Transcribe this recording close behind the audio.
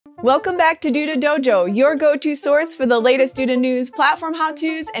Welcome back to Duda Dojo, your go-to source for the latest Duda news, platform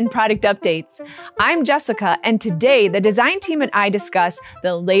how-tos, and product updates. I'm Jessica, and today the design team and I discuss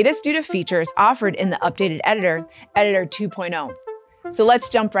the latest Duda features offered in the updated editor, Editor 2.0. So let's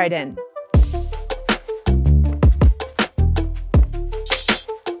jump right in.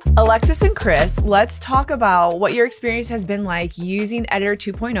 Alexis and Chris, let's talk about what your experience has been like using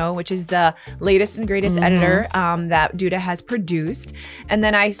Editor 2.0, which is the latest and greatest editor that Duda has produced. And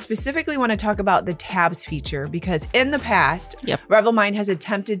then I specifically want to talk about the tabs feature because in the past, RivalMind has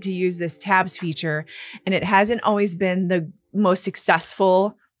attempted to use this tabs feature and it hasn't always been the most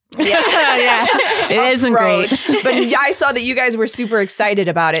successful. It isn't great. But I saw that you guys were super excited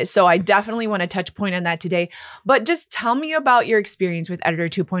about it. So I definitely want to touch point on that today. But just tell me about your experience with Editor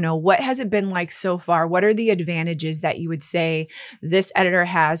 2.0. What has it been like so far? What are the advantages that you would say this editor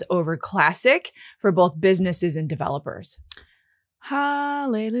has over Classic for both businesses and developers?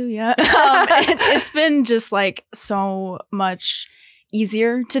 Hallelujah. It's been just like so much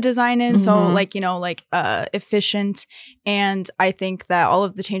easier to design in. So like, efficient. And I think that all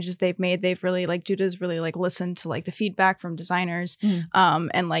of the changes they've made, they've really like Duda's really like listened to like the feedback from designers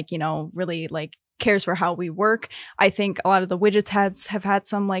and like, really like cares for how we work. I think a lot of the widgets have had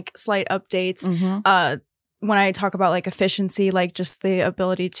some like slight updates. When I talk about like efficiency, like just the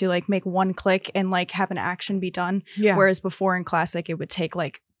ability to like make one click and like have an action be done. Whereas before in Classic, it would take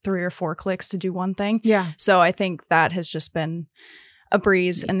like 3 or 4 clicks to do one thing. So I think that has just been a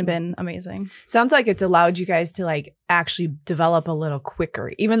breeze and been amazing. Sounds like it's allowed you guys to like actually develop a little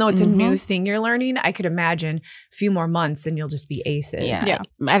quicker. Even though it's a new thing you're learning, I could imagine a few more months and you'll just be aces.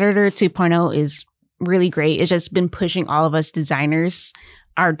 Editor 2.0 is really great. It's just been pushing all of us designers.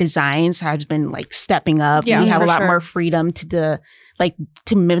 Our designs has been like stepping up. We have a lot more freedom to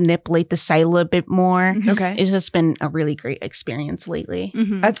manipulate the site a little bit more. It's just been a really great experience lately.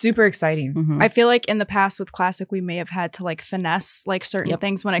 That's super exciting. I feel like in the past with Classic, we may have had to like finesse like certain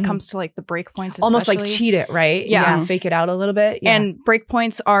things when it comes to like the breakpoints, almost like cheat it, right? Fake it out a little bit. And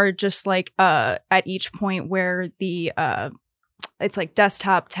breakpoints are just like at each point where the it's like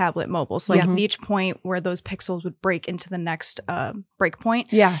desktop, tablet, mobile. So like at each point where those pixels would break into the next breakpoint.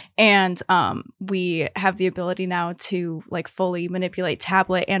 And we have the ability now to like fully manipulate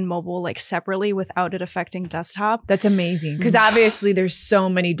tablet and mobile like separately without it affecting desktop. That's amazing. Because obviously there's so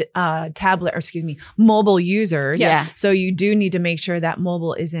many mobile users. So you do need to make sure that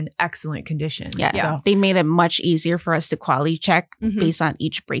mobile is in excellent condition. So they made it much easier for us to quality check based on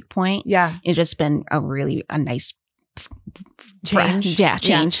each breakpoint. It's just been a nice change.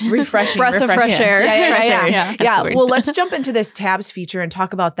 Refreshing. Breath of fresh air. Well, let's jump into this tabs feature and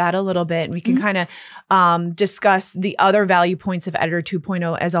talk about that a little bit. And we can kind of discuss the other value points of Editor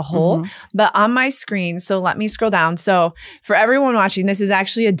 2.0 as a whole. But on my screen, so let me scroll down. So for everyone watching, this is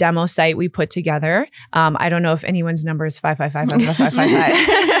actually a demo site we put together. I don't know if anyone's number is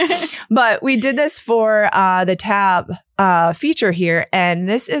 555. But we did this for the tab feature here. And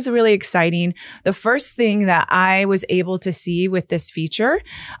this is really exciting. The first thing that I was able to see with this feature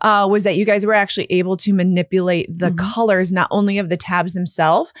was that you guys were actually able to manipulate the colors, not only of the tabs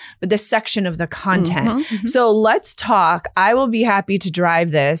themselves, but the section of the content. So let's talk. I will be happy to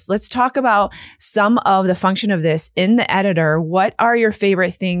drive this. Let's talk about some of the function of this in the editor. What are your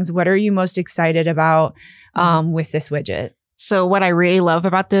favorite things? What are you most excited about with this widget? So what I really love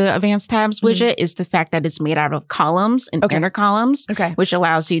about the Advanced Tabs widget is the fact that it's made out of columns and inner columns, which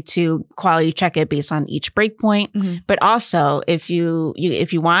allows you to quality check it based on each breakpoint. But also, if you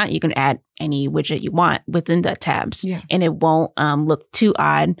want, you can add any widget you want within the tabs, and it won't look too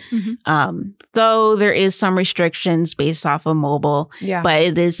odd. Though there is some restrictions based off of mobile, but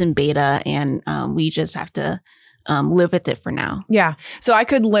it is in beta, and we just have to live with it for now. So I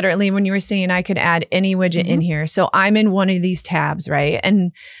could literally, when you were saying I could add any widget in here. So I'm in one of these tabs, right?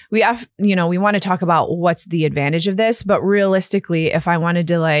 And we have, we want to talk about what's the advantage of this, but realistically, if I wanted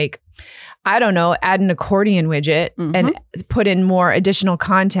to like, I don't know, add an accordion widget and put in more additional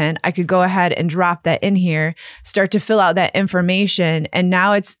content, I could go ahead and drop that in here, start to fill out that information. And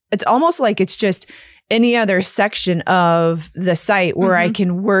now it's almost like it's just any other section of the site where I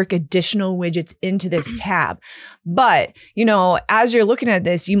can work additional widgets into this tab. But, as you're looking at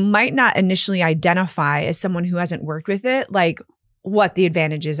this, you might not initially identify as someone who hasn't worked with it, like what the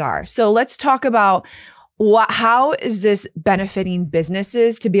advantages are. So let's talk about how is this benefiting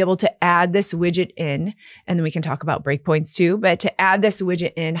businesses to be able to add this widget in? And then we can talk about breakpoints too, but to add this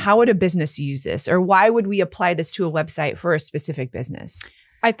widget in, how would a business use this? Or why would we apply this to a website for a specific business?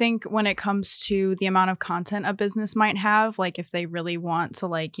 I think when it comes to the amount of content a business might have, like if they really want to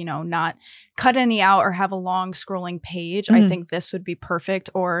like, you know, not cut any out or have a long scrolling page, I think this would be perfect.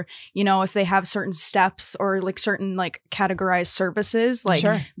 Or, you know, if they have certain steps or like certain like categorized services, like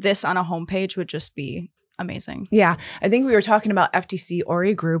this on a homepage would just be amazing. Yeah. I think we were talking about FTC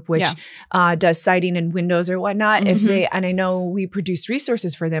Ori Group, which does citing in Windows or whatnot. If they, and I know we produce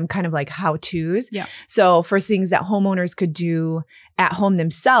resources for them, kind of like how-tos. Yeah. So for things that homeowners could do at home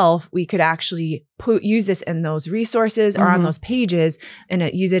themselves, we could actually use this in those resources or on those pages and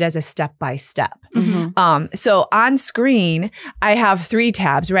use it as a step-by-step. So on screen, I have 3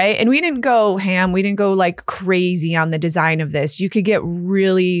 tabs, right? And we didn't go ham. We didn't go like crazy on the design of this. You could get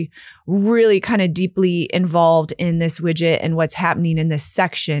really kind of deeply involved in this widget and what's happening in this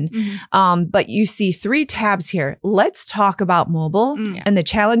section. But you see 3 tabs here. Let's talk about mobile and the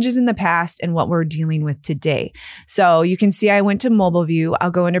challenges in the past and what we're dealing with today. So you can see I went to mobile view.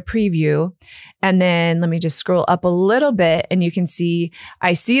 I'll go into preview. And then let me just scroll up a little bit and you can see,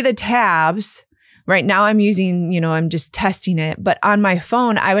 I see the tabs. Right now I'm using, you know, I'm just testing it. But on my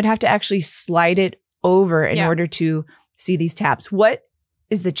phone, I would have to actually slide it over in order to see these tabs. What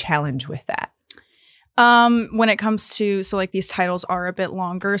is the challenge with that? When it comes to, so like these titles are a bit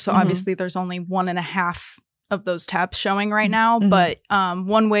longer. So obviously there's only 1.5 of those tabs showing right now. But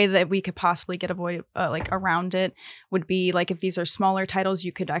one way that we could possibly get like around it would be like if these are smaller titles,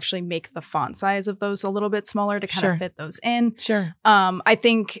 you could actually make the font size of those a little bit smaller to kind of fit those in. I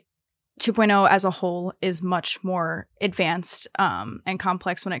think 2.0 as a whole is much more advanced and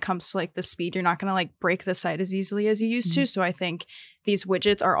complex when it comes to like the speed. You're not going to like break the site as easily as you used to. So I think these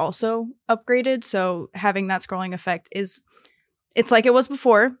widgets are also upgraded. So having that scrolling effect it's like it was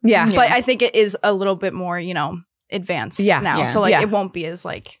before. But I think it is a little bit more, you know, advanced now. So like it won't be as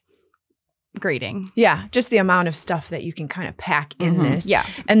like grading. Just the amount of stuff that you can kind of pack in this.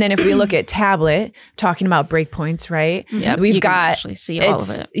 And then if we look at tablet, talking about breakpoints, right? We've got actually see all of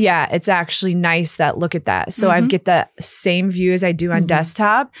it. It's actually nice that look at that. So I get the same view as I do on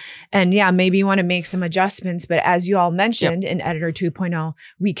desktop. And maybe you want to make some adjustments, but as you all mentioned in Editor 2.0,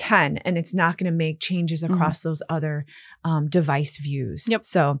 we can, and it's not going to make changes across those other device views.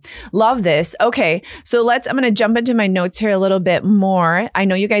 So love this. Okay. So I'm going to jump into my notes here a little bit more. I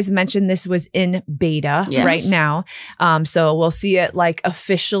know you guys mentioned this was in beta right now. So we'll see it like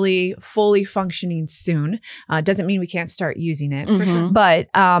officially fully functioning soon. Doesn't mean we can't start using it. For sure.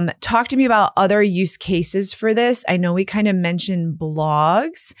 But talk to me about other use cases for this. I know we kind of mentioned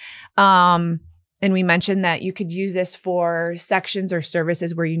blogs. And we mentioned that you could use this for sections or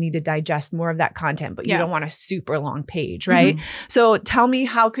services where you need to digest more of that content, but you don't want a super long page, right? So tell me,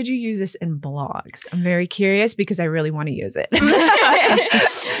 how could you use this in blogs? I'm very curious because I really want to use it.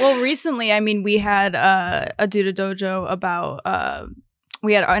 Well, recently, I mean, we had a Duda Dojo about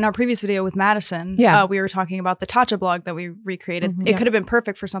we had in our previous video with Madison, we were talking about the Tatcha blog that we recreated. It could have been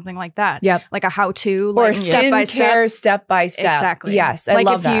perfect for something like that. Like a how-to, or like step by step. Exactly. Yes, I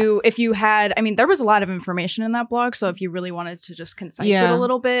love that. If you had, I mean, there was a lot of information in that blog. So if you really wanted to just concise it a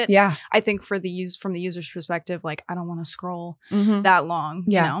little bit, I think from the user's perspective, like I don't want to scroll that long.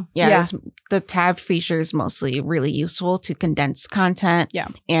 You know? The tab feature is mostly really useful to condense content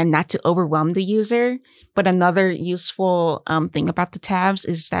and not to overwhelm the user. But another useful thing about the tabs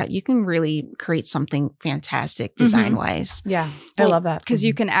is that you can really create something fantastic design-wise. I love that. Because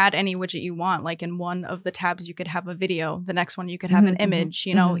you can add any widget you want. Like in one of the tabs, you could have a video. The next one, you could have an image.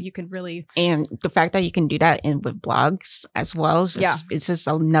 You know, you could really... And the fact that you can do that with blogs as well, is just, it's just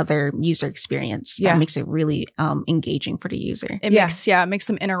another user experience that makes it really engaging for the user. It makes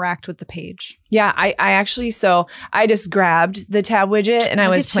them interact with the page. I actually, so I just grabbed the tab widget and I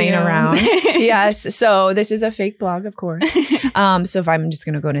was playing around. So this is a fake blog, of course. So if I'm just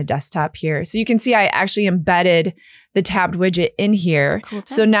going to go to desktop here. So you can see I actually embedded the tabbed widget in here. Cool.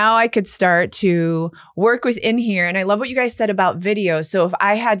 So now I could start to work within here. And I love what you guys said about videos. So if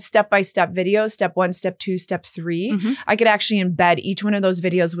I had step-by-step videos, step 1, step 2, step 3, I could actually embed each one of those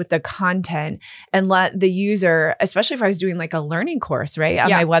videos with the content and let the user, especially if I was doing like a learning course, right, on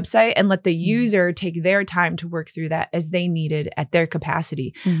my website, and let the user take their time to work through that as they needed at their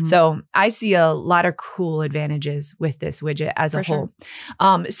capacity. So I see a lot of cool advantages with this widget as a whole.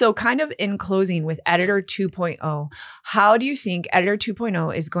 So kind of in closing with Editor 2.0, how do you think Editor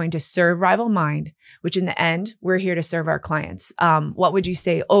 2.0 is going to serve RivalMind, which in the end, we're here to serve our clients? What would you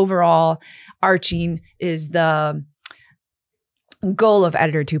say overall arching is the goal of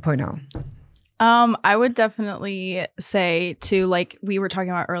Editor 2.0? I would definitely say to, like we were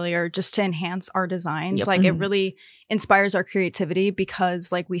talking about earlier, just to enhance our designs. Like it really inspires our creativity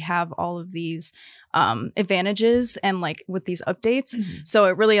because like we have all of these advantages and like with these updates. So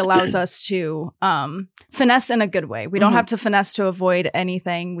it really allows us to finesse in a good way. We don't have to finesse to avoid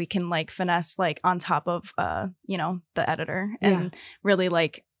anything. We can like finesse like on top of you know, the editor and really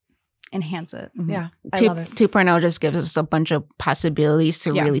like enhance it. Yeah. I love it. 2.0 just gives us a bunch of possibilities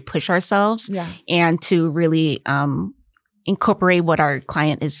to really push ourselves and to really incorporate what our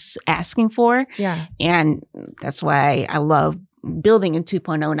client is asking for. Yeah. And that's why I love building in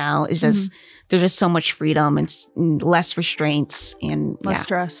 2.0 now. Is just there's just so much freedom and less restraints and less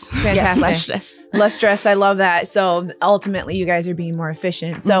stress. Fantastic. Yes, less stress. Less stress. I love that. So ultimately you guys are being more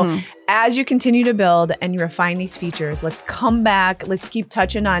efficient. So as you continue to build and you refine these features, let's come back. Let's keep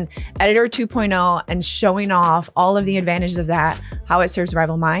touching on Editor 2.0 and showing off all of the advantages of that, how it serves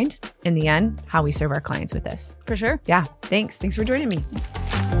RivalMind, in the end, how we serve our clients with this. For sure. Yeah. Thanks. Thanks for joining me.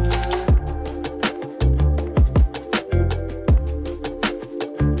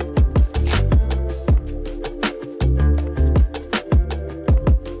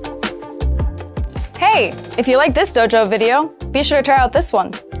 Hey, if you like this dojo video, be sure to try out this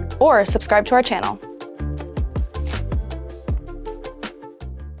one or subscribe to our channel.